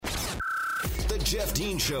The Jeff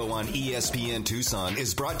Dean Show on ESPN Tucson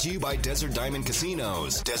is brought to you by Desert Diamond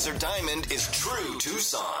Casinos. Desert Diamond is true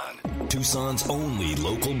Tucson. Tucson's only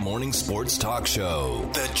local morning sports talk show.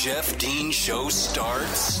 The Jeff Dean Show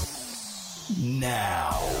starts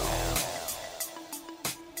now.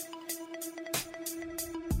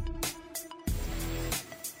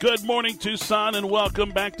 Good morning, Tucson, and welcome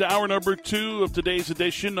back to hour number 2 of today's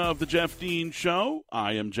edition of the Jeff Dean Show.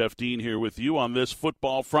 I am Jeff Dean here with you on this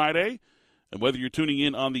Football Friday. And whether you're tuning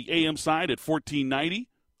in on the AM side at 1490,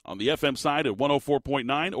 on the FM side at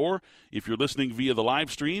 104.9, or if you're listening via the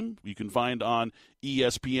live stream, you can find on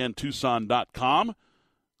ESPNTucson.com.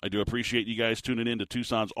 I do appreciate you guys tuning in to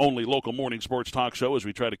Tucson's only local morning sports talk show as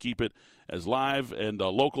we try to keep it as live and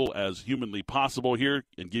local as humanly possible here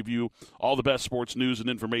and give you all the best sports news and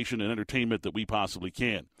information and entertainment that we possibly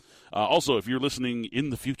can. Also, if you're listening in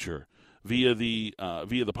the future via the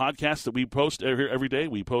podcast that we post every day,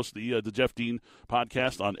 we post the Jeff Dean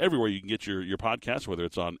podcast on everywhere you can get your podcast, whether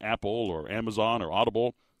it's on Apple or Amazon or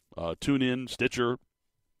Audible, TuneIn, Stitcher,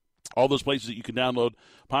 all those places that you can download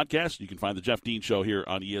podcasts. You can find the Jeff Dean Show here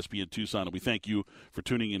on ESPN Tucson, and we thank you for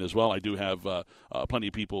tuning in as well. I do have plenty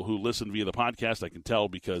of people who listen via the podcast. I can tell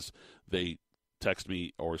because they text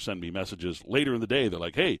me or send me messages later in the day. They're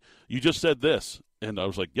like, hey, you just said this. And I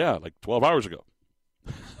was like, yeah, like 12 hours ago.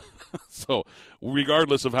 So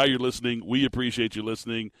regardless of how you're listening, we appreciate you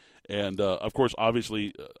listening. And, of course,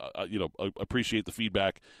 obviously, appreciate the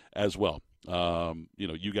feedback as well.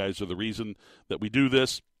 You guys are the reason that we do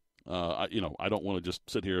this. I don't want to just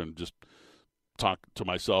sit here and just talk to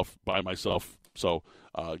myself by myself. So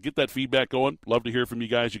get that feedback going. Love to hear from you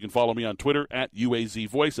guys. You can follow me on Twitter at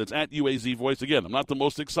UAZVoice. That's at UAZVoice. Again, I'm not the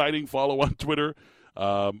most exciting follow on Twitter.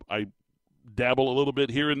 I dabble a little bit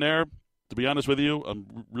here and there. To be honest with you,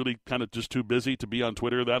 I'm really kind of just too busy to be on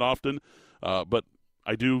Twitter that often. But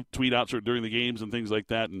I do tweet out during the games and things like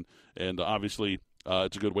that. And obviously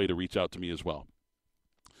it's a good way to reach out to me as well.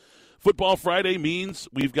 Football Friday means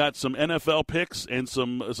we've got some NFL picks and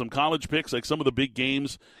some college picks, like some of the big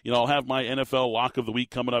games. I'll have my NFL lock of the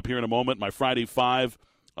week coming up here in a moment, my Friday 5.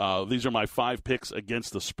 These are my 5 picks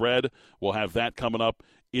against the spread. We'll have that coming up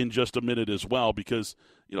in just a minute as well because,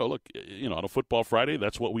 look, on a Football Friday,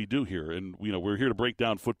 that's what we do here. And, we're here to break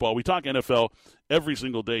down football. We talk NFL every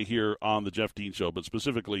single day here on the Jeff Dean Show, but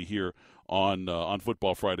specifically here on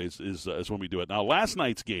Football Fridays is when we do it. Now, last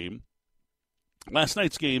night's game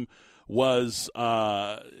was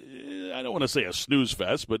I don't want to say a snooze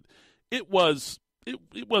fest, but it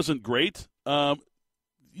wasn't great.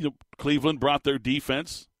 Cleveland brought their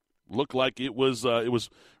defense. Looked like it was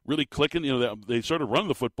really clicking. They started running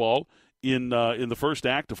the football in the first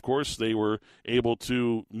act. Of course, they were able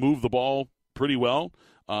to move the ball pretty well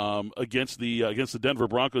against the Denver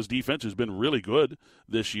Broncos defense, who's been really good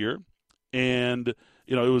this year. And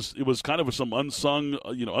it was kind of some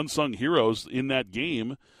unsung heroes in that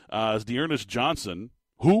game. Dearness Johnson,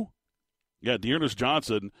 Dearness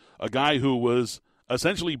Johnson, a guy who was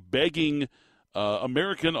essentially begging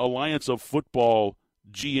American Alliance of Football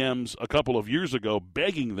GMs a couple of years ago,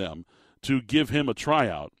 begging them to give him a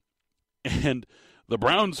tryout. And the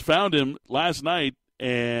Browns found him last night,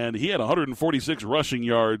 and he had 146 rushing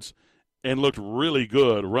yards and looked really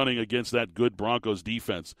good running against that good Broncos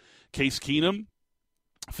defense. Case Keenum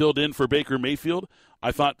filled in for Baker Mayfield.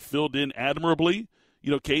 I thought filled in admirably.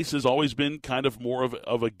 Case has always been kind of more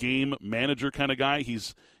of a game manager kind of guy.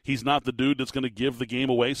 He's not the dude that's going to give the game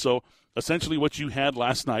away. So essentially what you had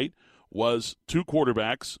last night was 2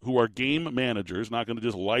 quarterbacks who are game managers, not going to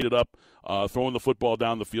just light it up throwing the football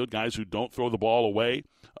down the field, guys who don't throw the ball away,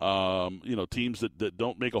 teams that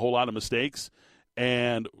don't make a whole lot of mistakes.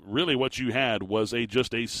 And really what you had was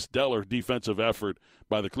just a stellar defensive effort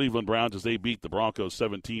by the Cleveland Browns as they beat the Broncos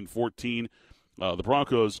 17-14. The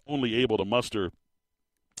Broncos only able to muster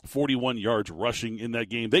 41 yards rushing in that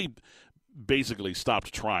game. They basically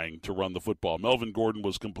stopped trying to run the football. Melvin Gordon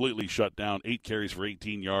was completely shut down, 8 carries for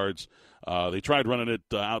 18 yards. They tried running it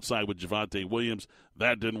outside with Javonte Williams.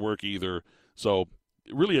 That didn't work either. So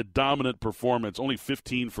really a dominant performance, only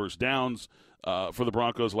 15 first downs for the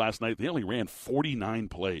Broncos last night. They only ran 49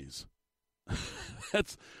 plays.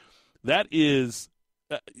 That is,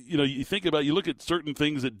 you think about, you look at certain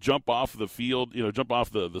things that jump off the field, jump off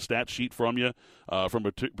the stat sheet from you from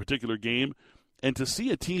a particular game. And to see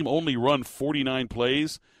a team only run 49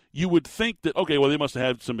 plays, you would think that, okay, well, they must have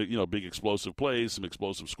had some, big explosive plays, some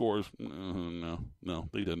explosive scores. No,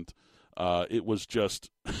 they didn't. It was just,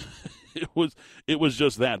 it was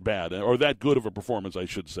just that bad, or that good of a performance, I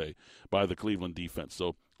should say, by the Cleveland defense.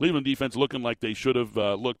 So Cleveland defense looking like they should have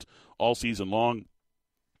looked all season long.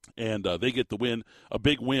 and they get the win, a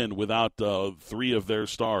big win without three of their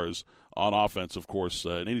stars on offense, of course.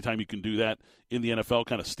 And anytime you can do that in the NFL,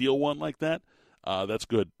 kind of steal one like that, that's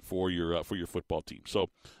good for your football team. So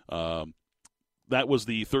that was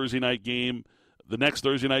the Thursday night game. The next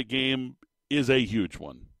Thursday night game is a huge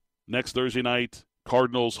one. Next Thursday night,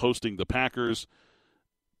 Cardinals hosting the Packers.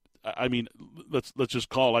 I mean, let's just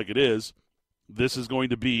call it like it is. This is going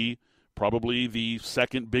to be probably the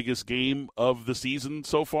second biggest game of the season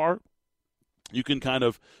so far. You can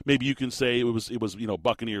maybe you can say it was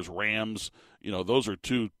Buccaneers, Rams. Those are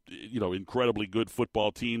two incredibly good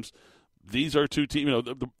football teams. These are two teams.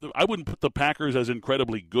 I wouldn't put the Packers as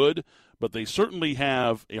incredibly good, but they certainly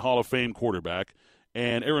have a Hall of Fame quarterback.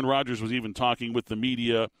 And Aaron Rodgers was even talking with the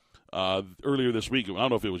media earlier this week. I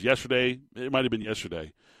don't know if it was yesterday. It might have been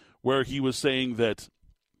yesterday, where he was saying that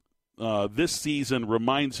this season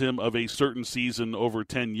reminds him of a certain season over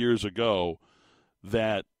 10 years ago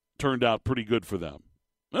that turned out pretty good for them.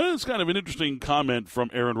 It's kind of an interesting comment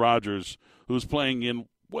from Aaron Rodgers, who's playing in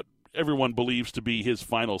what everyone believes to be his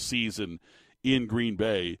final season in Green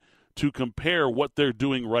Bay, to compare what they're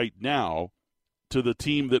doing right now to the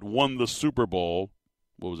team that won the Super Bowl,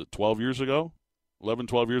 12 years ago? 11,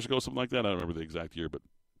 12 years ago, something like that? I don't remember the exact year, but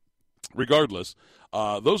regardless,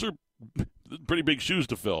 those are pretty big shoes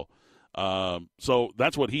to fill. So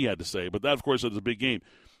that's what he had to say. But that, of course, is a big game.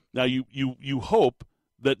 Now, you hope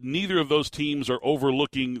that neither of those teams are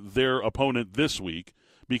overlooking their opponent this week,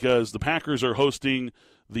 because the Packers are hosting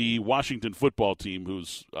the Washington football team,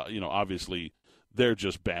 who's, obviously they're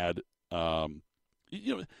just bad. The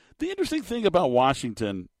interesting thing about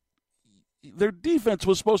Washington, their defense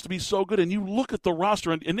was supposed to be so good, and you look at the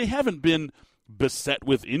roster, and they haven't been beset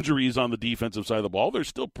with injuries on the defensive side of the ball. They're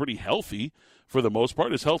still pretty healthy for the most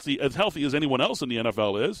part, as healthy as anyone else in the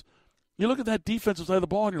NFL is. You look at that defensive side of the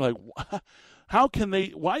ball, and you're like,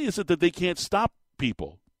 why is it that they can't stop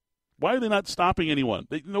people? Why are they not stopping anyone?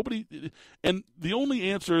 And the only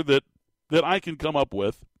answer that I can come up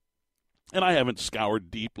with, and I haven't scoured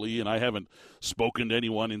deeply, and I haven't spoken to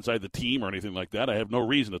anyone inside the team or anything like that. I have no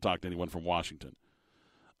reason to talk to anyone from Washington.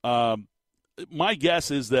 My guess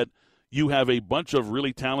is that you have a bunch of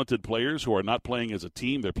really talented players who are not playing as a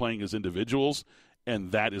team. They're playing as individuals,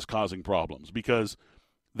 and that is causing problems, because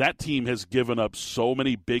that team has given up so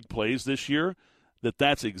many big plays this year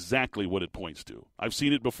that's exactly what it points to. I've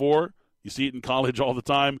seen it before. You see it in college all the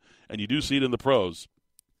time, and you do see it in the pros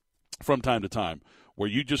from time to time, where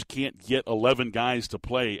you just can't get 11 guys to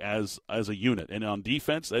play as a unit. And on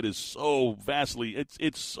defense, that is so vastly,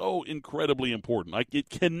 it's so incredibly important.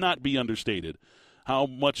 It cannot be understated how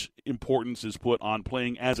much importance is put on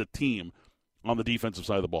playing as a team on the defensive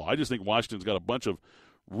side of the ball. I just think Washington's got a bunch of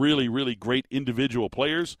really, really great individual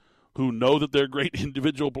players who know that they're great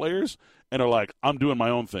individual players and are like, I'm doing my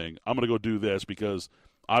own thing. I'm going to go do this because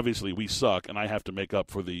obviously we suck and I have to make up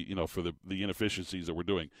for the inefficiencies that we're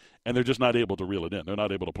doing. And they're just not able to reel it in. They're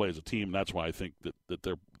not able to play as a team. That's why I think that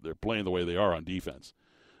they're playing the way they are on defense.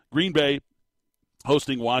 Green Bay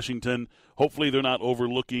hosting Washington. Hopefully they're not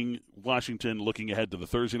overlooking Washington, looking ahead to the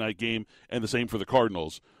Thursday night game, and the same for the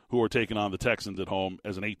Cardinals, who are taking on the Texans at home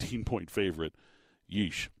as an 18-point favorite.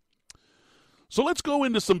 Yeesh. So let's go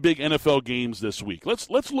into some big NFL games this week. Let's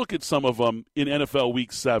look at some of them in NFL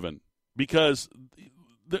Week 7, because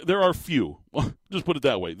there are few. Just put it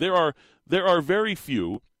that way. There are very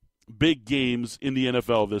few big games in the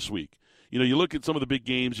NFL this week. You look at some of the big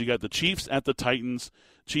games. You got the Chiefs at the Titans.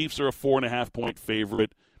 Chiefs are a 4.5-point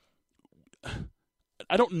favorite.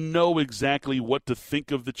 I don't know exactly what to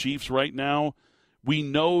think of the Chiefs right now. We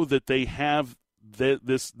know that they have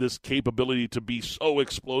this capability to be so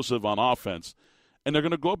explosive on offense, and they're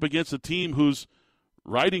going to go up against a team who's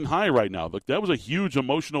riding high right now. Look, that was a huge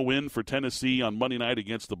emotional win for Tennessee on Monday night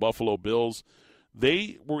against the Buffalo Bills.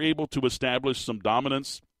 They were able to establish some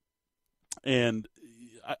dominance, and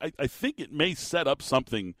I think it may set up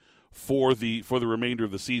something for the remainder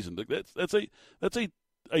of the season. That's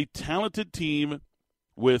a talented team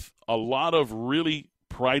with a lot of really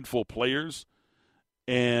prideful players,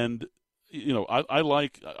 and I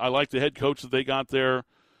like the head coach that they got there.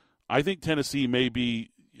 I think Tennessee may be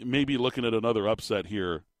looking at another upset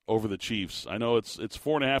here over the Chiefs. I know it's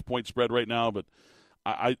 4.5-point spread right now, but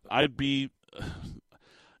I'd be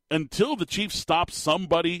until the Chiefs stop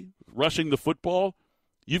somebody rushing the football.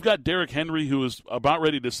 You've got Derrick Henry, who is about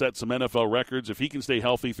ready to set some NFL records. If he can stay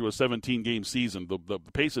healthy through a 17-game season, the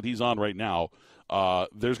pace that he's on right now,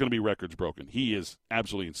 there's going to be records broken. He is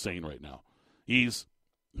absolutely insane right now. He's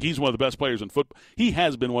one of the best players in football. He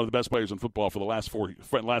has been one of the best players in football for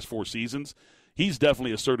the last four seasons. he's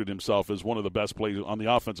definitely asserted himself as one of the best players on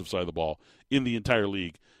the offensive side of the ball in the entire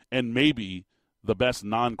league, and maybe the best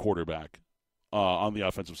non-quarterback on the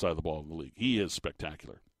offensive side of the ball in the league. He is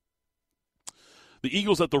spectacular. The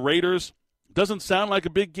Eagles at the Raiders. Doesn't sound like a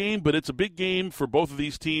big game, but it's a big game for both of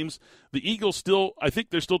these teams. The Eagles I think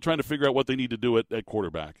they're still trying to figure out what they need to do at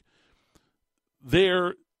quarterback.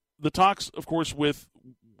 The talks, of course, with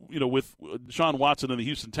Deshaun Watson and the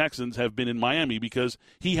Houston Texans have been in Miami because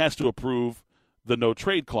he has to approve the no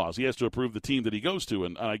trade clause. He has to approve the team that he goes to,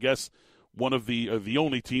 and I guess one of the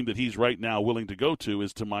only team that he's right now willing to go to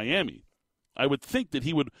is to Miami. I would think that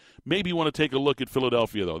he would maybe want to take a look at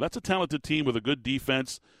Philadelphia, though. That's a talented team with a good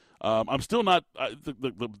defense. I'm still not.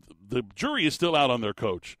 The jury is still out on their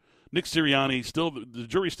coach, Nick Sirianni. The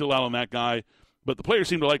jury's still out on that guy. But the players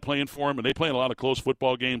seem to like playing for him, and they play in a lot of close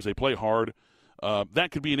football games. They play hard.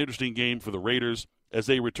 That could be an interesting game for the Raiders as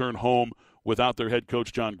they return home without their head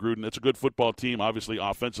coach John Gruden. It's a good football team. Obviously,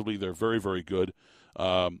 offensively, they're very, very good.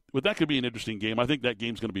 But that could be an interesting game. I think that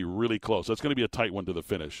game's going to be really close. That's going to be a tight one to the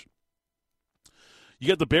finish. You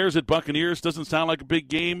got the Bears at Buccaneers. Doesn't sound like a big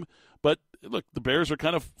game, but look, the Bears are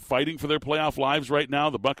kind of fighting for their playoff lives right now.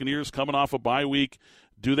 The Buccaneers coming off a bye week.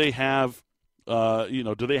 Do they have,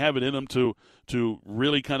 do they have it in them to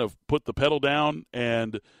really kind of put the pedal down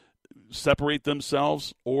and separate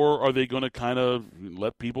themselves, or are they going to kind of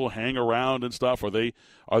let people hang around and stuff? Are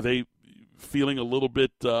they feeling a little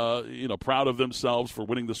bit, proud of themselves for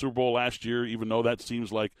winning the Super Bowl last year? Even though that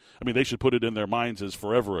seems like, they should put it in their minds as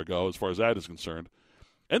forever ago, as far as that is concerned.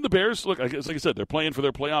 And the Bears, look, like I said, they're playing for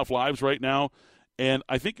their playoff lives right now, and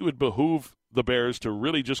I think it would behoove the Bears to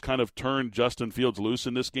really just kind of turn Justin Fields loose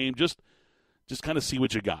in this game, just kind of see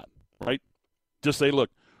what you got, right? Just say,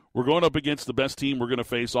 look, we're going up against the best team we're going to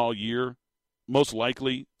face all year. Most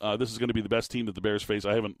likely, this is going to be the best team that the Bears face.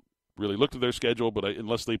 I haven't really looked at their schedule, but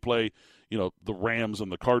unless they play, the Rams and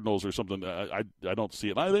the Cardinals or something, I don't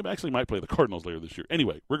see it. They actually might play the Cardinals later this year.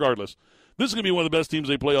 Anyway, regardless, this is going to be one of the best teams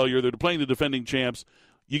they play all year. They're playing the defending champs.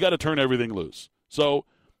 You got to turn everything loose. So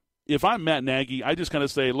if I'm Matt Nagy, I just kind of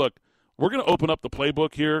say, look, we're going to open up the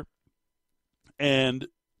playbook here, and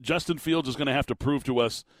Justin Fields is going to have to prove to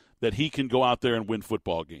us that he can go out there and win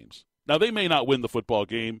football games. Now, they may not win the football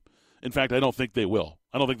game. In fact, I don't think they will.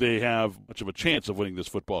 I don't think they have much of a chance of winning this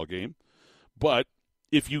football game. But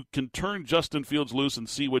if you can turn Justin Fields loose and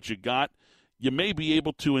see what you got, you may be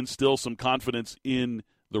able to instill some confidence in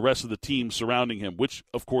the rest of the team surrounding him, which,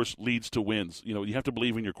 of course, leads to wins. You have to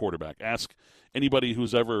believe in your quarterback. Ask anybody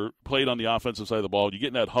who's ever played on the offensive side of the ball. You get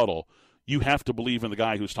in that huddle, you have to believe in the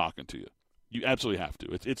guy who's talking to you. You absolutely have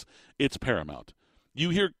to. It's paramount. You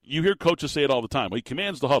hear coaches say it all the time. Well, he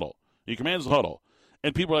commands the huddle. He commands the huddle.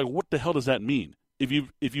 And people are like, what the hell does that mean? If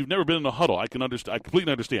you've never been in a huddle, I completely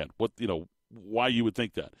understand why you would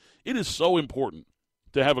think that. It is so important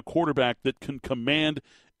to have a quarterback that can command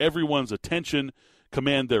everyone's attention,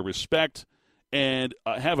 command their respect, and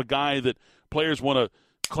have a guy that players want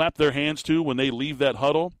to clap their hands to when they leave that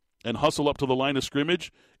huddle and hustle up to the line of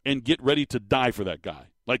scrimmage and get ready to die for that guy.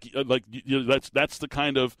 That's the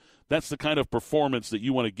kind of performance that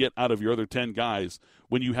you want to get out of your other 10 guys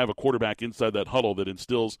when you have a quarterback inside that huddle that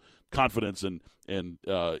instills confidence and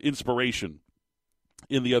inspiration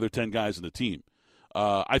in the other 10 guys in the team.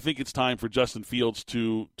 I think it's time for Justin Fields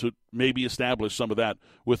to maybe establish some of that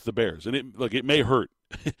with the Bears. And it may hurt.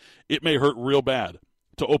 It may hurt real bad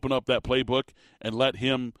to open up that playbook and let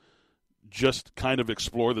him just kind of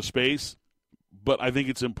explore the space. But I think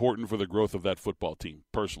it's important for the growth of that football team,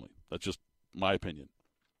 personally. That's just my opinion.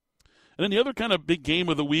 And then the other kind of big game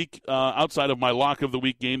of the week, outside of my lock of the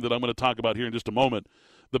week game that I'm going to talk about here in just a moment,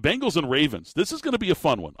 the Bengals and Ravens. This is going to be a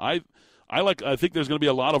fun one. I think there's going to be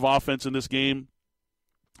a lot of offense in this game.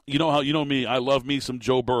 You know me, I love me some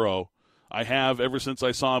Joe Burrow. I have ever since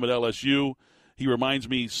I saw him at LSU. He reminds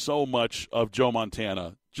me so much of Joe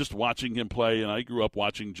Montana, just watching him play, and I grew up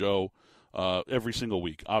watching Joe every single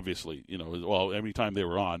week, obviously. Every time they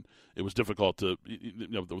were on, it was difficult to,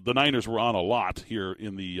 the Niners were on a lot here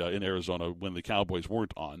in Arizona when the Cowboys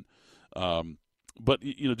weren't on. But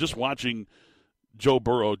just watching Joe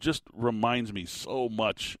Burrow just reminds me so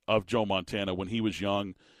much of Joe Montana when he was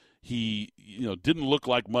young. He, didn't look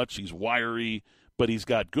like much. He's wiry, but he's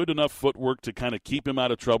got good enough footwork to kind of keep him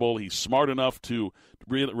out of trouble. He's smart enough to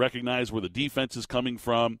recognize where the defense is coming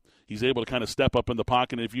from. He's able to kind of step up in the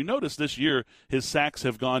pocket. And if you notice this year, his sacks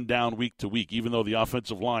have gone down week to week, even though the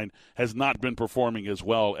offensive line has not been performing as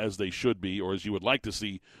well as they should be or as you would like to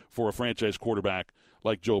see for a franchise quarterback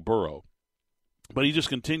like Joe Burrow. But he just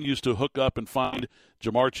continues to hook up and find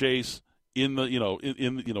Jamar Chase in the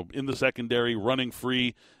in the secondary, running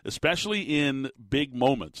free, especially in big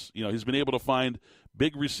moments. He's been able to find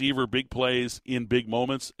big receiver, big plays in big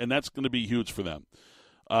moments, and that's going to be huge for them.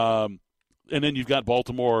 And then you've got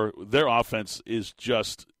Baltimore. Their offense is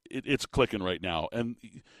just it's clicking right now, and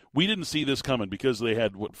we didn't see this coming because they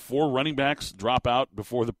had 4 running backs drop out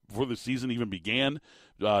before the season even began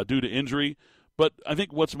due to injury. But I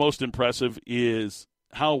think what's most impressive is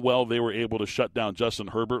how well they were able to shut down Justin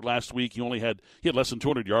Herbert last week. He had less than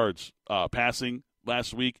 200 yards passing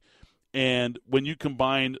last week. And when you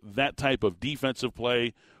combine that type of defensive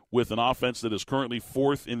play with an offense that is currently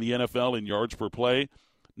 4th in the NFL in yards per play,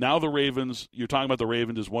 now the Ravens, you're talking about the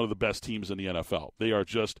Ravens as one of the best teams in the NFL. They are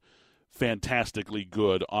just fantastically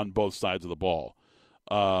good on both sides of the ball.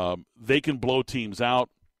 They can blow teams out.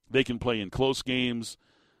 They can play in close games.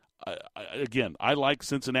 I like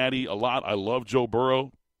Cincinnati a lot. I love Joe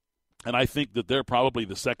Burrow, and I think that they're probably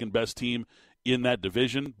the second best team in that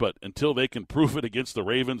division. But until they can prove it against the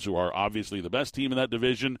Ravens, who are obviously the best team in that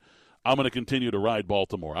division, I'm going to continue to ride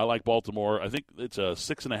Baltimore. I like Baltimore. I think it's a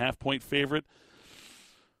 6.5-point favorite.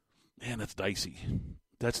 Man, that's dicey.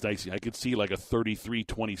 I could see like a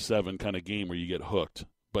 33-27 kind of game where you get hooked.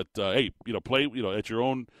 But hey, play at your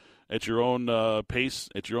own pace,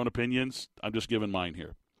 at your own opinions. I'm just giving mine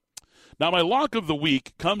here. Now, my lock of the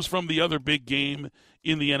week comes from the other big game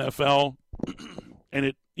in the NFL, and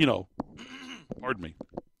it, pardon me.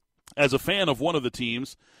 As a fan of one of the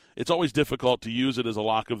teams, it's always difficult to use it as a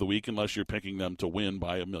lock of the week unless you're picking them to win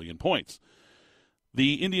by 1,000,000 points.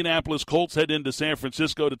 The Indianapolis Colts head into San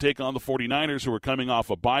Francisco to take on the 49ers, who are coming off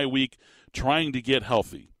a bye week, trying to get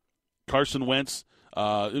healthy. Carson Wentz,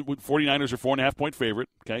 49ers are 4.5-point favorite.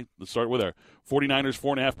 Okay, let's start with there. 49ers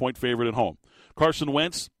 4.5-point favorite at home. Carson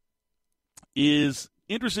Wentz is,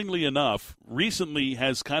 interestingly enough, recently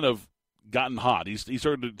has kind of gotten hot. He's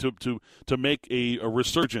started to make a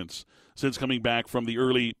resurgence since coming back from the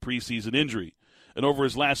early preseason injury. And over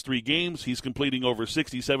his last 3 games, he's completing over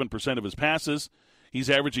 67% of his passes. He's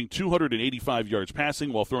averaging 285 yards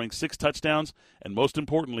passing while throwing 6 touchdowns, and most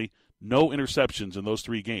importantly, no interceptions in those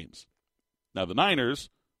 3 games. Now, the Niners,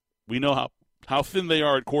 we know how thin they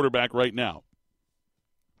are at quarterback right now.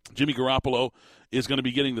 Jimmy Garoppolo is going to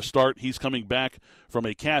be getting the start. He's coming back from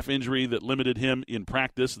a calf injury that limited him in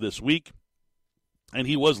practice this week. And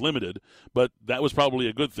he was limited, but that was probably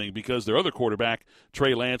a good thing because their other quarterback,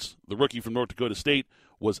 Trey Lance, the rookie from North Dakota State,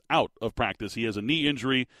 was out of practice. He has a knee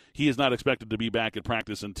injury. He is not expected to be back at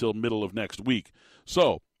practice until middle of next week.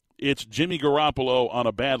 So it's Jimmy Garoppolo on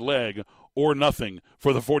a bad leg or nothing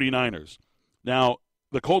for the 49ers. Now,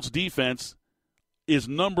 the Colts defense is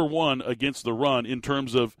number 1 against the run in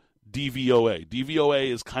terms of DVOA. DVOA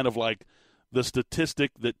is kind of like the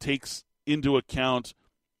statistic that takes into account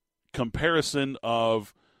comparison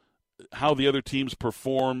of how the other teams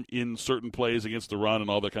perform in certain plays against the run and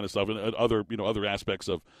all that kind of stuff, and other aspects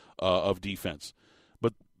of defense.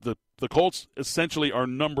 But the Colts essentially are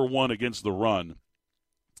number 1 against the run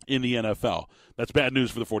in the NFL. That's bad news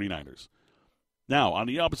for the 49ers. Now, on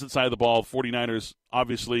the opposite side of the ball, 49ers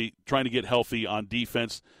obviously trying to get healthy on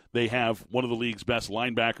defense. They have one of the league's best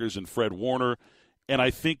linebackers in Fred Warner, and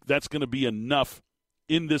I think that's going to be enough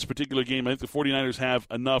in this particular game. I think the 49ers have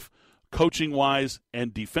enough coaching-wise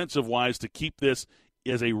and defensive-wise to keep this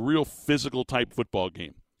as a real physical-type football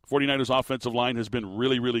game. 49ers offensive line has been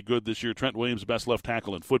really, really good this year. Trent Williams, best left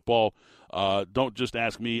tackle in football. Don't just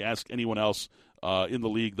ask me, ask anyone else in the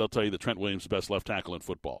league. They'll tell you that Trent Williams is the best left tackle in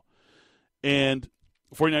football. And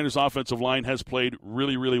 49ers offensive line has played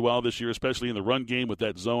really, really well this year, especially in the run game with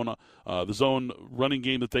that zone running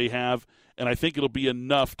game that they have. And I think it'll be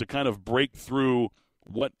enough to kind of break through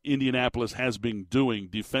what Indianapolis has been doing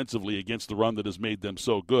defensively against the run that has made them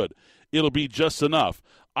so good. It'll be just enough.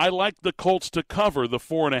 I like the Colts to cover the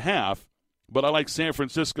 4.5, but I like San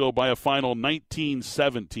Francisco by a final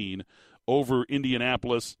 19-17 over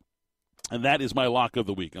Indianapolis, and that is my lock of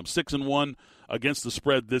the week. I'm 6-1 against the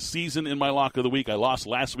spread this season in my lock of the week. I lost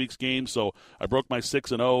last week's game, so I broke my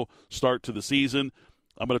 6-0 start to the season.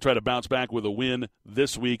 I'm going to try to bounce back with a win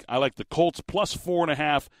this week. I like the Colts plus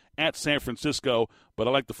 4.5 at San Francisco, but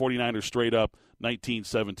I like the 49ers straight up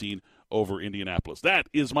 19-17 over Indianapolis. That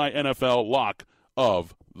is my NFL lock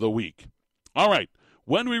of the week. All right,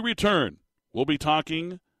 when we return, we'll be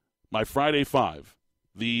talking my Friday 5,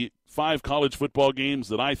 the 5 college football games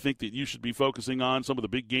that I think that you should be focusing on, some of the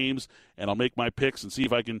big games, and I'll make my picks and see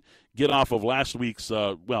if I can get off of last week's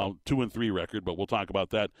 2-3 record, but we'll talk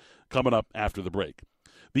about that coming up after the break.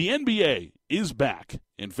 The NBA is back,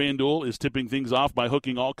 and FanDuel is tipping things off by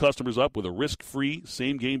hooking all customers up with a risk-free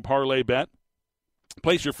same-game parlay bet.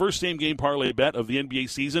 Place your first same-game parlay bet of the NBA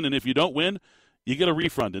season, and if you don't win, you get a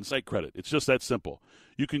refund in site credit. It's just that simple.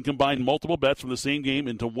 You can combine multiple bets from the same game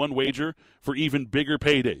into one wager for even bigger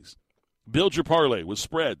paydays. Build your parlay with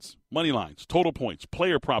spreads, money lines, total points,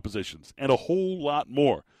 player propositions, and a whole lot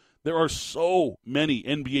more. There are so many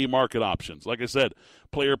NBA market options. Like I said,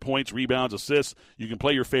 player points, rebounds, assists. You can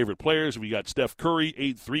play your favorite players. We got Steph Curry,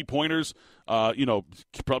 8 3-pointers.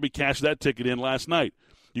 Probably cashed that ticket in last night.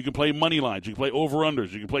 You can play money lines. You can play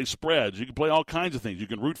over-unders. You can play spreads. You can play all kinds of things. You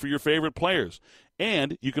can root for your favorite players.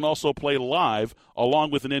 And you can also play live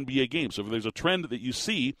along with an NBA game. So if there's a trend that you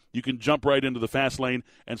see, you can jump right into the fast lane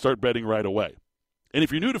and start betting right away. And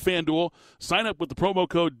if you're new to FanDuel, sign up with the promo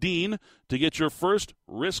code DEAN to get your first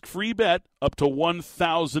risk-free bet up to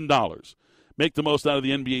 $1,000. Make the most out of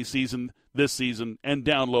the NBA season this season and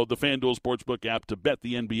download the FanDuel Sportsbook app to bet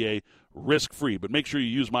the NBA risk-free. But make sure you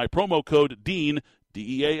use my promo code DEAN,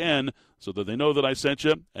 DEAN, so that they know that I sent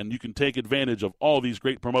you, and you can take advantage of all these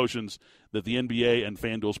great promotions that the NBA and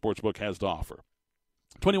FanDuel Sportsbook has to offer.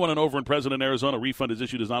 21 and over in President, Arizona. Refund is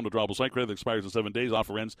issued as non-withdrawable site credit that expires in 7 days.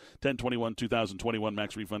 Offer ends 10/21/2021.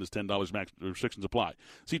 Max refund is $10. Max restrictions apply.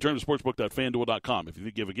 See terms at sportsbook.fanduel.com. If you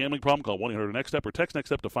think you have a gambling problem, call 1-800-NEXT-STEP or text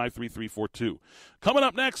NEXT-STEP to 53342. Coming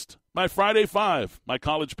up next, my Friday Five, my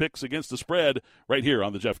college picks against the spread, right here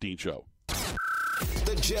on The Jeff Dean Show.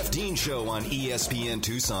 The Jeff Dean Show on ESPN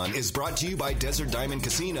Tucson is brought to you by Desert Diamond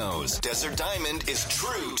Casinos. Desert Diamond is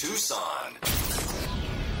true Tucson.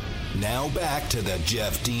 Now back to the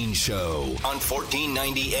Jeff Dean Show on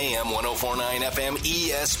 1490 AM, 104.9 FM,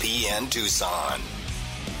 ESPN Tucson.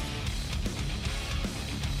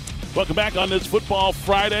 Welcome back on this Football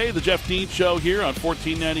Friday. The Jeff Dean Show here on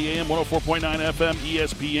 1490 AM, 104.9 FM,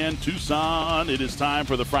 ESPN Tucson. It is time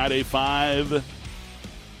for the Friday Five.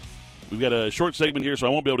 We've got a short segment here, so I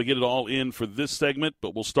won't be able to get it all in for this segment,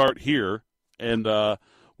 but we'll start here, and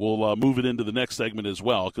we'll move it into the next segment as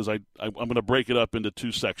well, because I'm going to break it up into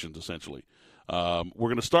two sections, essentially. We're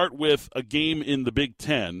going to start with a game in the Big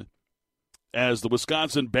Ten as the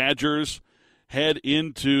Wisconsin Badgers head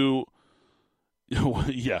into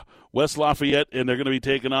West Lafayette, and they're going to be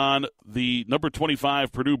taking on the number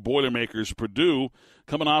 25 Purdue Boilermakers. Purdue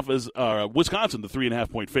coming off as Wisconsin, the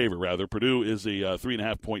 3.5-point favorite, rather. Purdue is a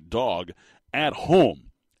 3.5-point dog at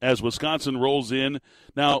home as Wisconsin rolls in.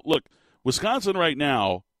 Now, look, Wisconsin right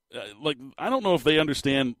now, I don't know if they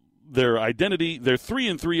understand their identity. They're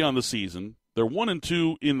 3-3 on the season. They're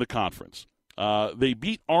 1-2 in the conference. They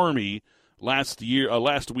beat Army last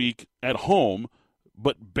week at home,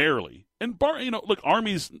 but barely. And look,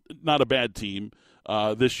 Army's not a bad team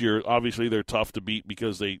this year. Obviously, they're tough to beat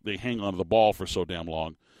because they hang on to the ball for so damn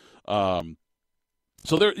long.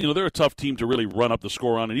 So they're a tough team to really run up the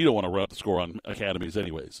score on, and you don't want to run up the score on academies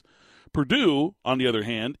anyways. Purdue, on the other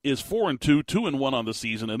hand, is 4-2, 2-1 on the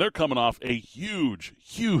season, and they're coming off a huge,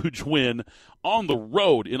 huge win on the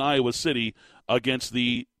road in Iowa City against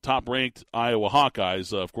the top-ranked Iowa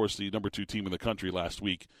Hawkeyes. Of course, the number 2 team in the country last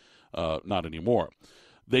week. Not anymore.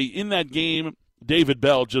 In that game, David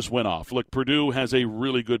Bell just went off. Look, Purdue has a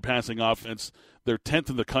really good passing offense. They're 10th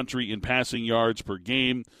in the country in passing yards per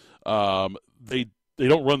game. They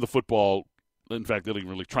don't run the football. In fact, they don't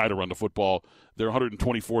even really try to run the football. They're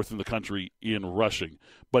 124th in the country in rushing.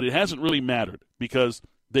 But it hasn't really mattered because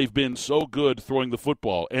they've been so good throwing the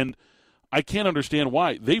football. And I can't understand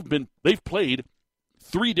why. They've played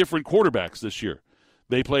 3 different quarterbacks this year.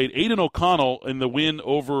 They played Aiden O'Connell in the win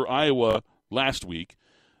over Iowa last week.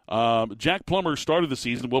 Jack Plummer started the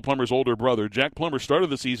season, Will Plummer's older brother. Jack Plummer started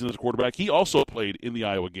the season as a quarterback. He also played in the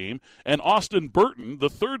Iowa game. And Austin Burton, the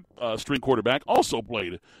third string quarterback, also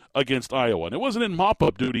played against Iowa. And it wasn't in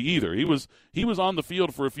mop-up duty either. He was on the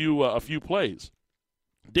field for a few plays.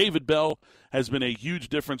 David Bell has been a huge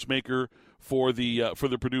difference maker for the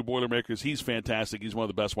Purdue Boilermakers. He's fantastic. He's one of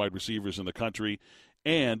the best wide receivers in the country.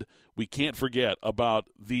 And we can't forget about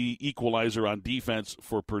the equalizer on defense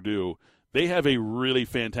for Purdue. They have a really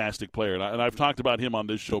fantastic player, and I've talked about him on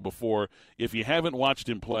this show before. If you haven't watched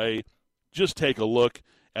him play, just take a look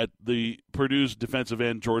at the Purdue's defensive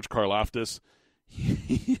end, George Karlaftis.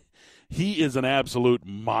 He is an absolute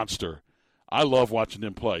monster. I love watching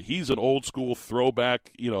him play. He's an old-school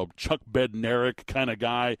throwback, Chuck Bednarik kind of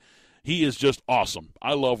guy. He is just awesome.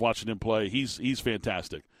 I love watching him play. He's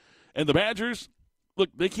fantastic. And the Badgers, look,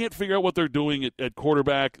 they can't figure out what they're doing at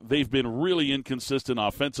quarterback. They've been really inconsistent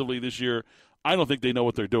offensively this year. I don't think they know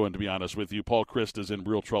what they're doing, to be honest with you. Paul Chryst is in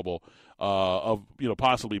real trouble of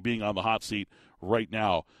possibly being on the hot seat right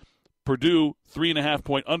now. Purdue,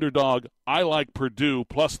 3.5-point underdog. I like Purdue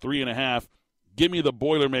plus 3.5. Give me the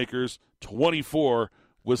Boilermakers, 24,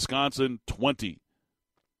 Wisconsin, 20.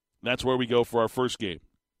 That's where we go for our first game.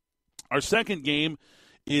 Our second game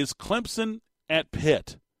is Clemson at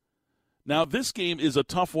Pitt. Now, this game is a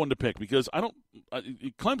tough one to pick because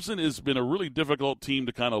Clemson has been a really difficult team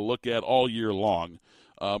to kind of look at all year long.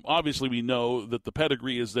 Obviously, we know that the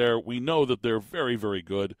pedigree is there. We know that they're very, very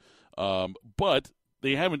good, but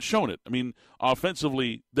they haven't shown it. I mean,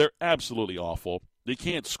 offensively, they're absolutely awful. They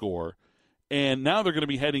can't score. And now they're going to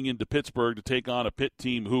be heading into Pittsburgh to take on a Pitt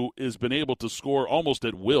team who has been able to score almost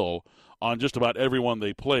at will on just about everyone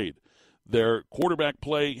they played. Their quarterback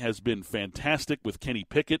play has been fantastic with Kenny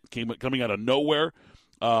Pickett coming out of nowhere.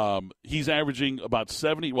 He's averaging about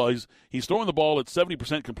 70. Well, he's throwing the ball at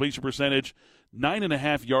 70% completion percentage,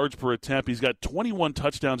 9.5 yards per attempt. He's got 21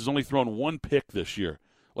 touchdowns. He's only thrown one pick this year.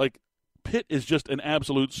 Like, Pitt is just an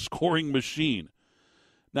absolute scoring machine.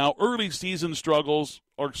 Now, early season struggles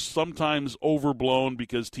are sometimes overblown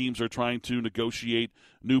because teams are trying to negotiate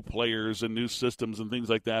new players and new systems and things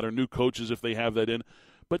like that, or new coaches if they have that in.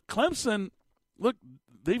 But Clemson, look,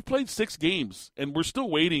 they've played 6 games, and we're still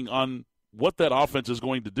waiting on what that offense is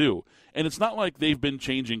going to do. And it's not like they've been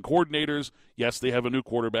changing coordinators. Yes, they have a new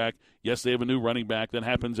quarterback. Yes, they have a new running back. That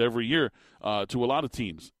happens every year to a lot of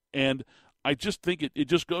teams. And I just think it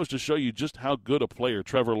just goes to show you just how good a player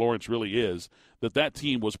Trevor Lawrence really is, that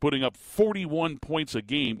team was putting up 41 points a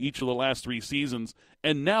game each of the last 3 seasons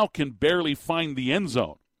and now can barely find the end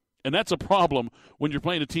zone. And that's a problem when you're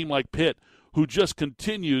playing a team like Pitt, who just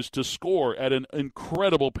continues to score at an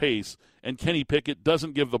incredible pace, and Kenny Pickett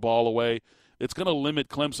doesn't give the ball away. It's going to limit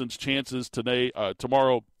Clemson's chances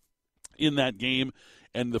tomorrow in that game,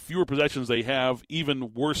 and the fewer possessions they have even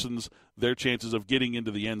worsens their chances of getting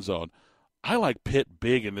into the end zone. I like Pitt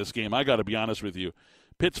big in this game. I got to be honest with you.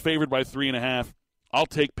 Pitt's favored by 3.5. I'll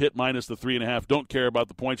take Pitt minus the 3.5. Don't care about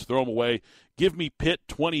the points. Throw them away. Give me Pitt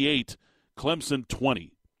 28, Clemson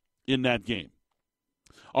 20 in that game.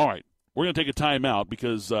 All right. We're going to take a timeout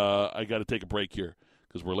because I got to take a break here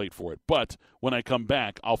because we're late for it. But when I come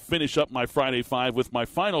back, I'll finish up my Friday 5 with my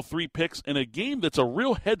final 3 picks in a game that's a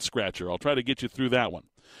real head-scratcher. I'll try to get you through that one.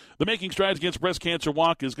 The Making Strides Against Breast Cancer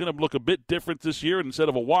Walk is going to look a bit different this year. Instead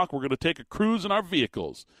of a walk, we're going to take a cruise in our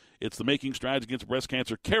vehicles. It's the Making Strides Against Breast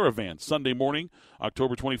Cancer Caravan, Sunday morning,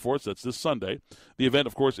 October 24th. That's this Sunday. The event,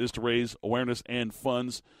 of course, is to raise awareness and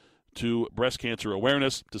funds to breast cancer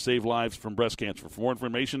awareness to save lives from breast cancer. For more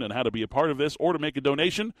information on how to be a part of this or to make a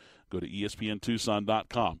donation, go to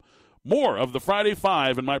ESPNTucson.com. More of the Friday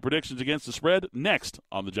 5 and my predictions against the spread next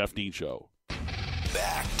on The Jeff Dean Show.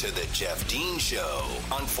 Back to The Jeff Dean Show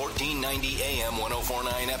on 1490 AM,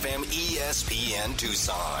 104.9 FM, ESPN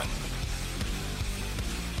Tucson.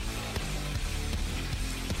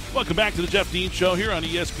 Welcome back to The Jeff Dean Show here on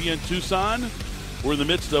ESPN Tucson. We're in the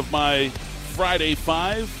midst of my Friday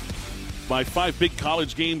 5. My 5 big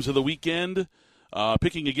college games of the weekend,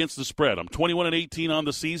 picking against the spread. I'm 21-18 on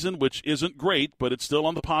the season, which isn't great, but it's still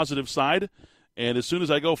on the positive side. And as soon as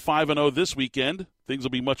I go 5-0 this weekend, things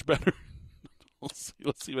will be much better. Let's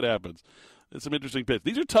see what happens. It's some interesting picks.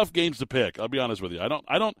 These are tough games to pick. I'll be honest with you. I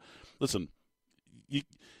don't. Listen.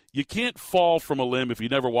 You can't fall from a limb if you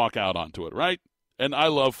never walk out onto it, right? And I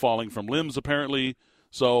love falling from limbs, apparently.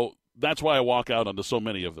 So that's why I walk out onto so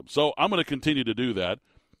many of them. So I'm going to continue to do that.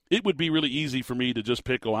 It would be really easy for me to just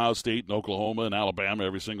pick Ohio State and Oklahoma and Alabama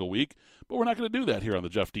every single week, but we're not going to do that here on the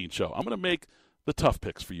Jeff Dean Show. I'm going to make the tough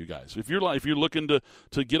picks for you guys. If you're looking to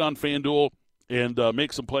get on FanDuel and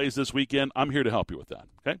make some plays this weekend, I'm here to help you with that,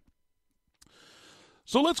 okay?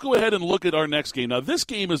 So let's go ahead and look at our next game. Now, this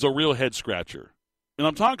game is a real head-scratcher, and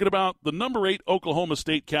I'm talking about the number 8 Oklahoma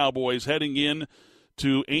State Cowboys heading in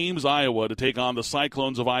to Ames, Iowa, to take on the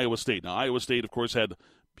Cyclones of Iowa State. Now, Iowa State, of course, had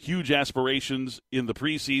huge aspirations in the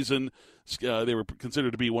preseason. They were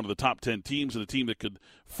considered to be one of the top 10 teams and a team that could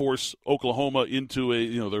force Oklahoma into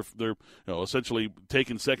they're essentially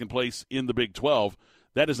taking second place in the Big 12.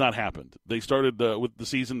 That has not happened. They started with the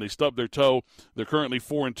season. They stubbed their toe. They're currently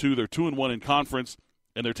 4-2. They're 2-1 in conference,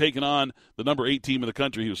 and they're taking on the number 8 team in the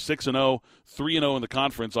country, who's 6-0, 3-0 in the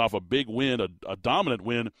conference off a big win, a dominant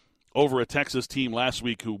win over a Texas team last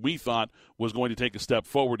week who we thought was going to take a step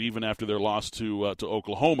forward even after their loss to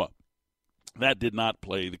Oklahoma. That did not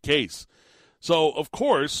play the case. So, of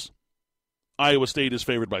course, Iowa State is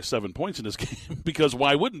favored by 7 points in this game because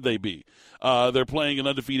why wouldn't they be? They're playing an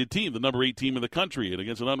undefeated team, the number 8 team in the country, and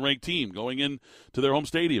against an unranked team going into their home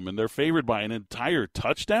stadium, and they're favored by an entire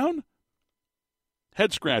touchdown?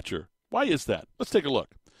 Head scratcher. Why is that? Let's take a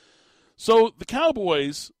look. So the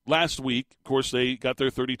Cowboys last week, of course, they got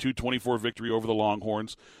their 32-24 victory over the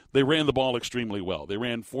Longhorns. They ran the ball extremely well. They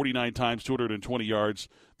ran 49 times, 220 yards.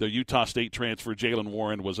 Their Utah State transfer, Jaylen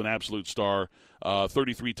Warren, was an absolute star.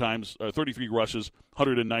 33 rushes,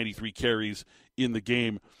 193 carries in the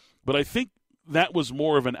game. But I think that was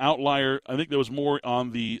more of an outlier. I think there was more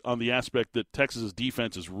on the aspect that Texas's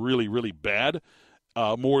defense is really, really bad,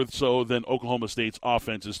 more so than Oklahoma State's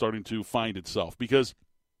offense is starting to find itself, because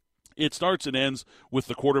it starts and ends with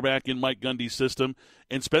the quarterback in Mike Gundy's system,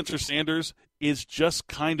 and Spencer Sanders is just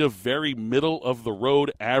kind of very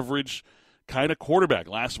middle-of-the-road, average kind of quarterback.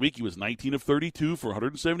 Last week he was 19 of 32 for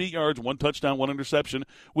 178 yards, 1 touchdown, 1 interception,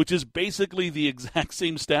 which is basically the exact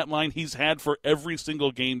same stat line he's had for every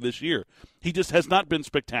single game this year. He just has not been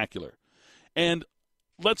spectacular. And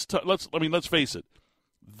let's face it,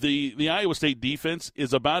 the Iowa State defense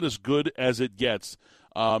is about as good as it gets,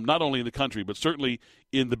 not only in the country, but certainly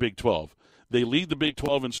in the Big 12. They lead the Big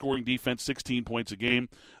 12 in scoring defense, 16 points a game.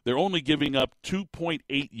 They're only giving up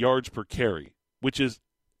 2.8 yards per carry, which is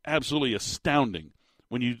absolutely astounding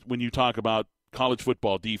when you talk about college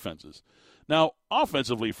football defenses. Now,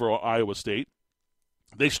 offensively for Iowa State,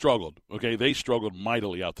 they struggled. Okay, they struggled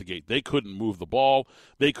mightily out the gate. They couldn't move the ball.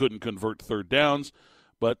 They couldn't convert third downs.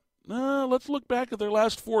 But let's look back at their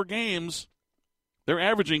last 4 games. They're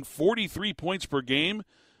averaging 43 points per game.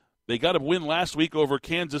 They got a win last week over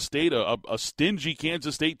Kansas State, a stingy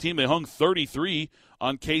Kansas State team. They hung 33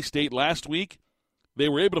 on K-State last week. They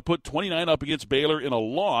were able to put 29 up against Baylor in a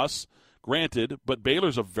loss, granted, but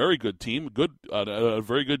Baylor's a very good team, a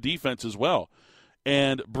very good defense as well.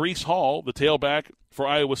 And Breece Hall, the tailback for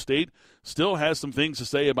Iowa State, still has some things to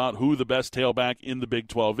say about who the best tailback in the Big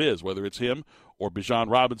 12 is, whether it's him or Bijan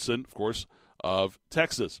Robinson, of course, of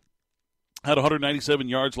Texas. Had 197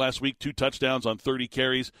 yards last week, 2 touchdowns on 30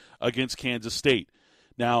 carries against Kansas State.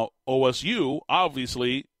 Now, OSU,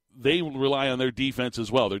 obviously, they rely on their defense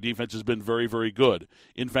as well. Their defense has been very, very good.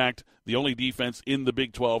 In fact, the only defense in the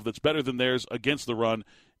Big 12 that's better than theirs against the run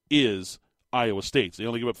is Iowa State's. They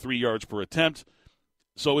only give up 3 yards per attempt.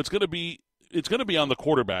 So it's going to be on the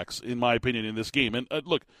quarterbacks, in my opinion, in this game. And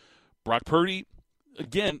look, Brock Purdy,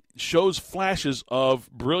 again, shows flashes of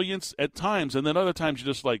brilliance at times, and then other times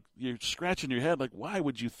you're scratching your head like, why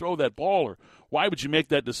would you throw that ball, or why would you make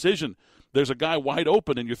that decision? There's a guy wide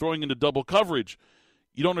open and you're throwing into double coverage.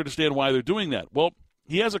 You don't understand why they're doing that. Well,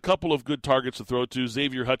 he has a couple of good targets to throw to.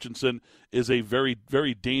 Xavier Hutchinson is a very,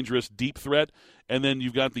 very dangerous deep threat, and then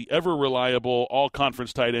you've got the ever-reliable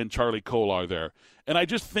all-conference tight end Charlie Kolar there. And I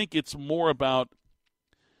just think it's more about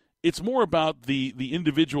the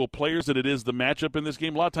individual players than it is the matchup in this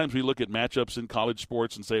game. A lot of times we look at matchups in college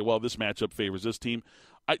sports and say, well, this matchup favors this team.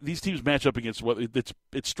 These teams match up against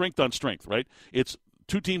it's strength on strength, right? It's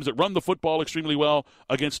 2 teams that run the football extremely well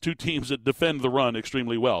against 2 teams that defend the run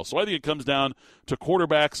extremely well. So I think it comes down to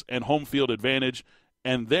quarterbacks and home field advantage,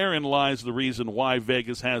 and therein lies the reason why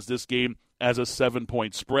Vegas has this game as a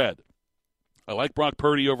 7-point spread. I like Brock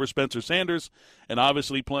Purdy over Spencer Sanders, and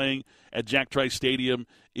obviously playing at Jack Trice Stadium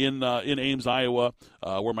in Ames, Iowa,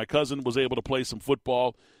 where my cousin was able to play some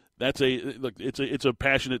football. It's a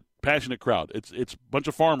passionate crowd. It's a bunch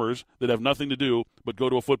of farmers that have nothing to do but go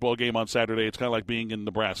to a football game on Saturday. It's kind of like being in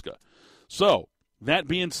Nebraska. So, that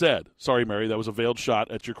being said, sorry, Mary, that was a veiled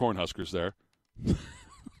shot at your Cornhuskers there.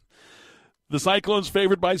 The Cyclones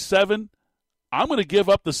favored by 7. I'm going to give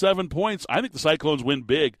up the 7 points. I think the Cyclones win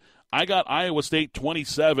big. I got Iowa State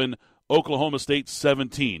 27, Oklahoma State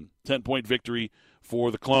 17. 10-point victory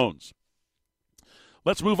for the Clones.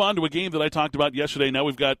 Let's move on to a game that I talked about yesterday. Now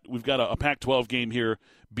we've got a Pac-12 game here.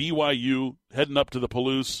 BYU heading up to the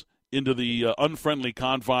Palouse into the unfriendly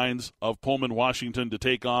confines of Pullman, Washington, to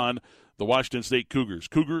take on the Washington State Cougars.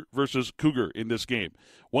 Cougar versus Cougar in this game.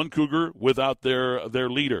 One Cougar without their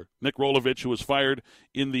leader, Nick Rolovich, who was fired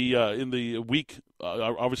in the week,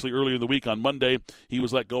 obviously earlier in the week on Monday. He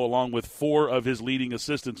was let go along with 4 of his leading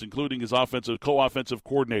assistants, including his co-offensive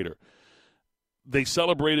coordinator. They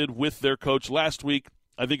celebrated with their coach last week.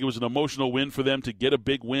 I think it was an emotional win for them to get a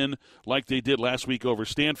big win like they did last week over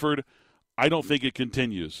Stanford. I don't think it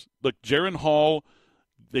continues. Look, Jaren Hall,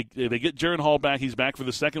 they get Jaren Hall back. He's back for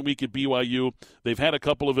the second week at BYU. They've had a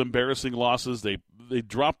couple of embarrassing losses. They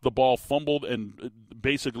dropped the ball, fumbled, and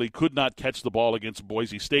basically could not catch the ball against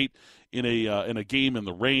Boise State in a game in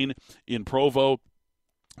the rain in Provo.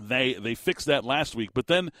 They fixed that last week, but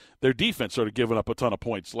then their defense started giving up a ton of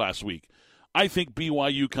points last week. I think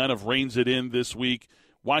BYU kind of reins it in this week.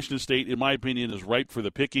 Washington State, in my opinion, is ripe for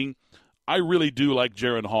the picking. I really do like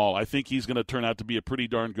Jaren Hall. I think he's going to turn out to be a pretty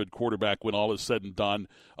darn good quarterback when all is said and done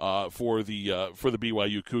for the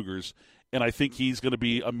BYU Cougars. and I think he's going to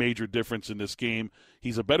be a major difference in this game.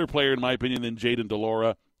 He's a better player, in my opinion, than Jayden de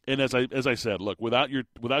Laura. And as I said, look, without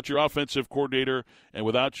your offensive coordinator and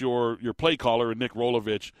without your play caller, Nick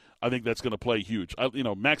Rolovich, I think that's going to play huge.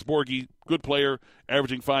 Max Borghi, good player,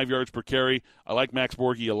 averaging 5 yards per carry. I like Max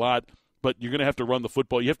Borghi a lot, but you're going to have to run the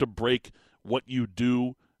football. You have to break what you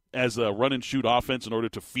do as a run-and-shoot offense in order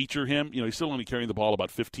to feature him. He's still only carrying the ball about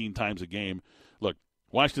 15 times a game. Look,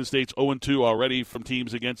 Washington State's 0-2 already from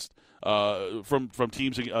teams against from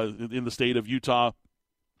teams in the state of Utah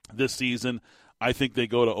this season. I think they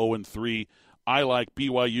go to 0-3. I like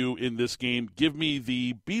BYU in this game. Give me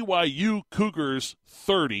the BYU Cougars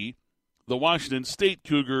 30, the Washington State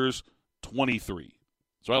Cougars 23.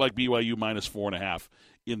 So I like BYU minus 4.5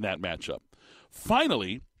 in that matchup.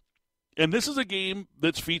 Finally, and this is a game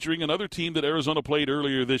that's featuring another team that Arizona played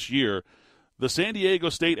earlier this year, the San Diego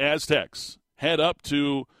State Aztecs head up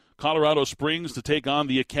to Colorado Springs to take on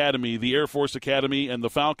the Academy, the Air Force Academy, and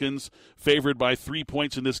the Falcons favored by 3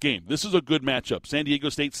 points in this game. This is a good matchup. San Diego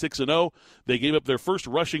State 6-0. They gave up their first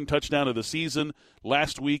rushing touchdown of the season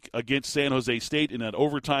last week against San Jose State in an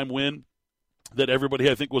overtime win that everybody,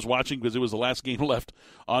 I think, was watching because it was the last game left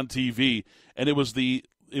on TV. And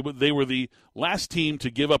they were the last team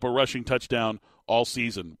to give up a rushing touchdown all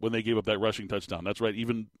season when they gave up that rushing touchdown. That's right,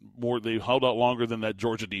 even more. They held out longer than that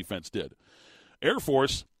Georgia defense did. Air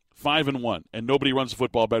Force, 5-1, and nobody runs the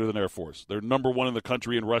football better than Air Force. They're number one in the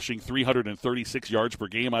country in rushing, 336 yards per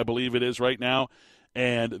game, I believe it is right now,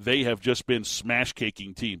 and they have just been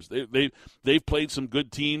smash-caking teams. They've played some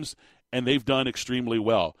good teams, and they've done extremely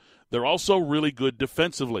well. They're also really good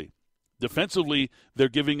defensively. Defensively, they're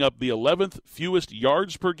giving up the 11th fewest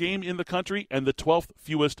yards per game in the country and the 12th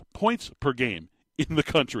fewest points per game in the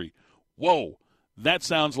country. Whoa. That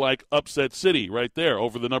sounds like upset city right there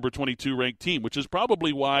over the number 22 ranked team, which is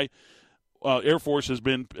probably why Air Force has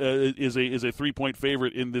been is a 3-point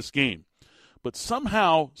favorite in this game. But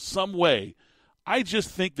somehow, some way, I just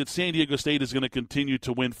think that San Diego State is going to continue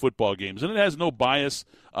to win football games, and it has no bias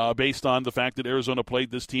based on the fact that Arizona played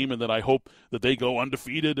this team, and that I hope that they go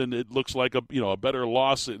undefeated. And it looks like a better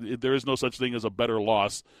loss. There is no such thing as a better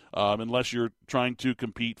loss unless you're trying to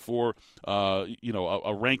compete for a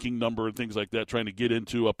ranking number and things like that, trying to get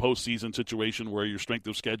into a postseason situation where your strength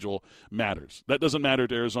of schedule matters. That doesn't matter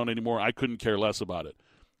to Arizona anymore. I couldn't care less about it.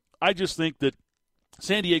 I just think that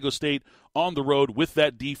San Diego State on the road with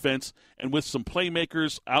that defense and with some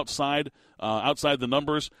playmakers outside the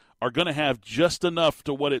numbers are going to have just enough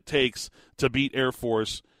to what it takes to beat Air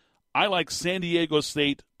Force. I like San Diego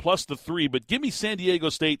State plus the 3, but give me San Diego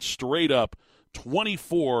State straight up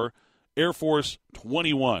 24, Air Force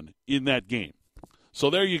 21 in that game. So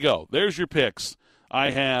there you go. There's your picks.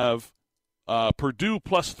 I have Purdue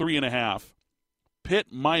plus 3.5, Pitt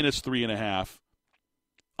minus 3.5,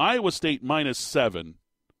 Iowa State minus 7,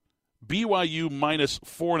 BYU minus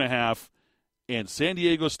 4.5, and San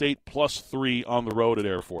Diego State plus 3 on the road at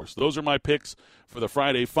Air Force. Those are my picks for the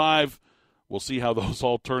Friday 5. We'll see how those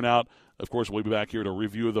all turn out. Of course, we'll be back here to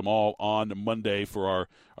review them all on Monday for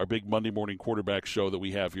our big Monday morning quarterback show that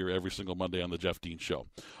we have here every single Monday on the Jeff Dean Show.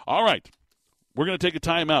 All right, we're going to take a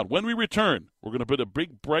timeout. When we return, we're going to put a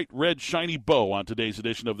big, bright, red, shiny bow on today's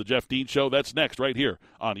edition of the Jeff Dean Show. That's next right here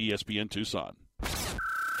on ESPN Tucson.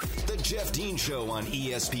 The Jeff Dean Show on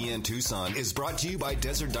ESPN Tucson is brought to you by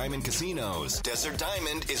Desert Diamond Casinos. Desert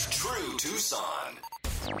Diamond is true Tucson.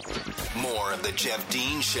 More of the Jeff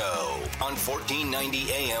Dean Show on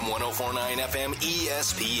 1490 AM, 104.9 FM,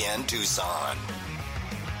 ESPN Tucson.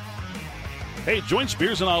 Hey, join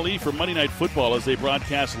Spears and Ali for Monday Night Football as they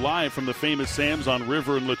broadcast live from the famous Sam's on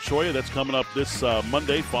River in La Cholla. That's coming up this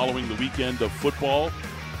Monday following the weekend of football.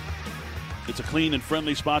 It's a clean and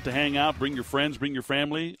friendly spot to hang out. Bring your friends, bring your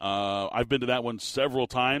family. I've been to that one several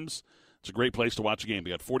times. It's a great place to watch a game. They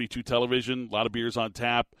got 42 television, a lot of beers on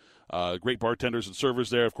tap, great bartenders and servers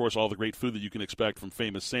there. Of course, all the great food that you can expect from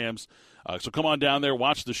famous Sam's. So come on down there,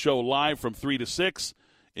 watch the show live from 3 to 6.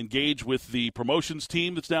 Engage with the promotions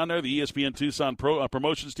team that's down there, the ESPN Tucson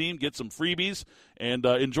promotions team. Get some freebies and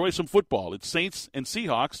enjoy some football. It's Saints and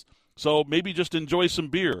Seahawks, so maybe just enjoy some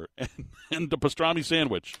beer and a pastrami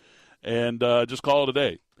sandwich. And just call it a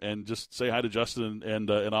day, and just say hi to Justin and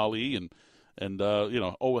Ali, and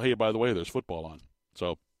oh, hey, by the way, there's football on,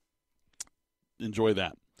 so enjoy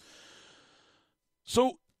that.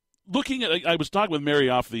 So, looking at, I was talking with Mary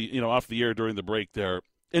off the air during the break there,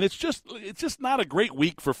 and it's just not a great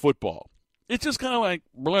week for football. It's just kind of like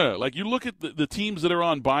blah. Like you look at the teams that are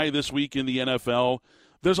on bye this week in the NFL.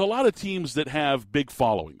 There's a lot of teams that have big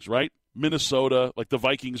followings, right? Minnesota, like the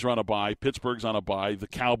Vikings are on a bye. Pittsburgh's on a bye. The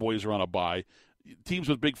Cowboys are on a bye. teams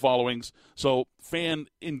with big followings, so fan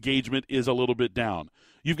engagement is a little bit down.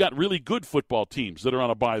 You've got really good football teams that are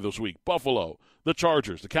on a bye this week. Buffalo, the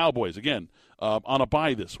Chargers, the Cowboys, again, on a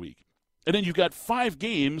bye this week. And then you've got 5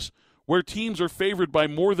 games where teams are favored by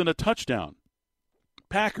more than a touchdown.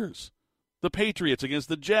 Packers, the Patriots against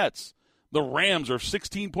the Jets. The Rams are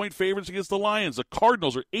 16-point favorites against the Lions. The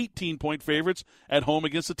Cardinals are 18-point favorites at home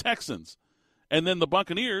against the Texans. And then the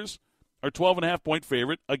Buccaneers are 12.5-point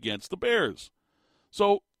favorite against the Bears.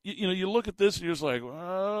 So, you look at this and you're just like,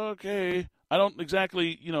 okay, I don't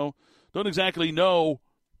exactly know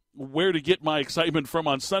where to get my excitement from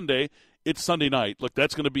on Sunday. It's Sunday night. Look,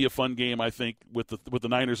 that's going to be a fun game, I think, with the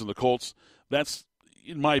Niners and the Colts. That's,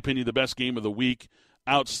 in my opinion, the best game of the week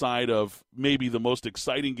outside of maybe the most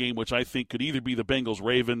exciting game, which I think could either be the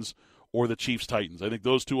Bengals-Ravens or the Chiefs-Titans. I think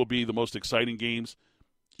those two will be the most exciting games.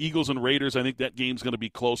 Eagles and Raiders, I think that game's going to be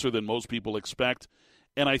closer than most people expect.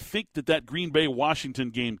 And I think that Green Bay-Washington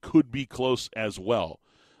game could be close as well.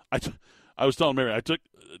 I was telling Mary, I took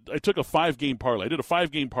a 5-game parlay. I did a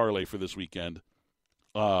 5-game parlay for this weekend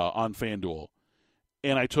on FanDuel.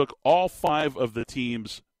 And I took all 5 of the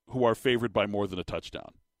teams who are favored by more than a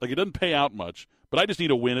touchdown. Like, it doesn't pay out much, but I just need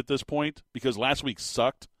a win at this point because last week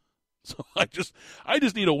sucked. So I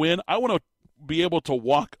just need a win. I want to be able to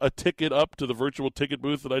walk a ticket up to the virtual ticket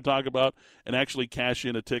booth that I talk about and actually cash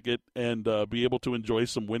in a ticket and be able to enjoy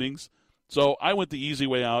some winnings. So I went the easy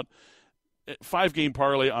way out. 5-game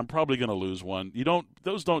parlay, I'm probably going to lose one.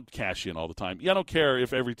 Those don't cash in all the time. I don't care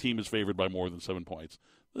if every team is favored by more than 7 points.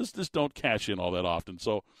 Just don't cash in all that often.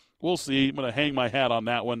 So we'll see. I'm going to hang my hat on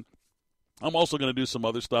that one. I'm also going to do some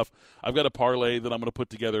other stuff. I've got a parlay that I'm going to put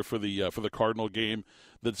together for the Cardinal game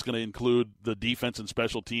that's going to include the defensive and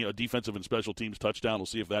special teams touchdown. We'll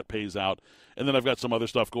see if that pays out. And then I've got some other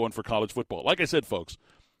stuff going for college football. Like I said, folks,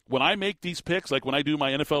 when I make these picks, like when I do my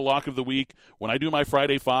NFL Lock of the Week, when I do my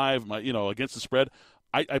Friday 5, against the spread,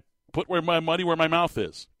 I put my money where my mouth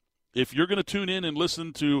is. If you're going to tune in and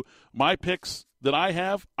listen to my picks that I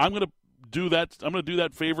have, I'm going to do that. I'm going to do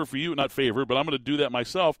that favor for you, not favor, but I'm going to do that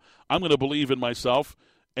myself. I'm going to believe in myself,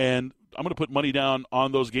 and I'm going to put money down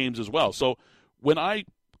on those games as well. So when I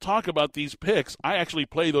talk about these picks, I actually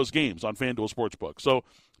play those games on FanDuel Sportsbook. So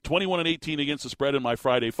 21-18 against the spread in my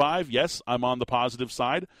Friday 5. Yes, I'm on the positive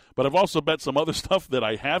side, but I've also bet some other stuff that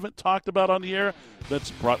I haven't talked about on the air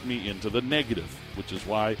that's brought me into the negative, which is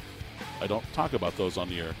why I don't talk about those on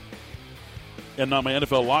the air. And now my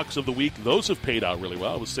NFL locks of the week, those have paid out really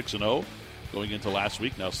well. It was 6-0 going into last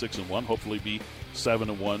week, now 6-1. Hopefully be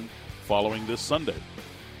 7-1 following this Sunday.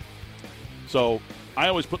 So I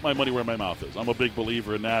always put my money where my mouth is. I'm a big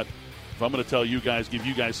believer in that. If I'm going to tell you guys, give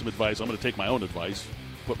you guys some advice, I'm going to take my own advice,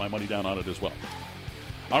 put my money down on it as well.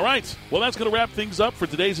 All right. Well, that's going to wrap things up for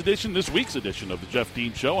this week's edition of the Jeff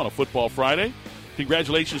Dean Show on a Football Friday.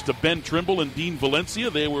 Congratulations to Ben Trimble and Dean Valencia.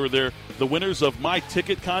 They were the winners of my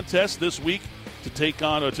ticket contest this week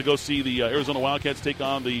to go see the Arizona Wildcats take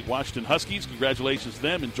on the Washington Huskies. Congratulations to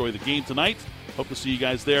them. Enjoy the game tonight. Hope to see you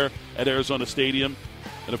guys there at Arizona Stadium.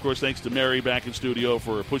 And, of course, thanks to Mary back in studio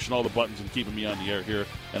for pushing all the buttons and keeping me on the air here.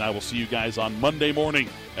 And I will see you guys on Monday morning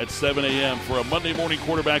at 7 a.m. for a Monday morning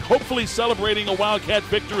quarterback, hopefully celebrating a Wildcat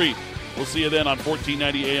victory. We'll see you then on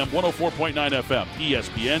 1490 AM, 104.9 FM,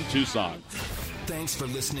 ESPN Tucson. Thanks for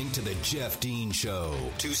listening to the Jeff Dean Show,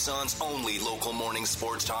 Tucson's only local morning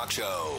sports talk show.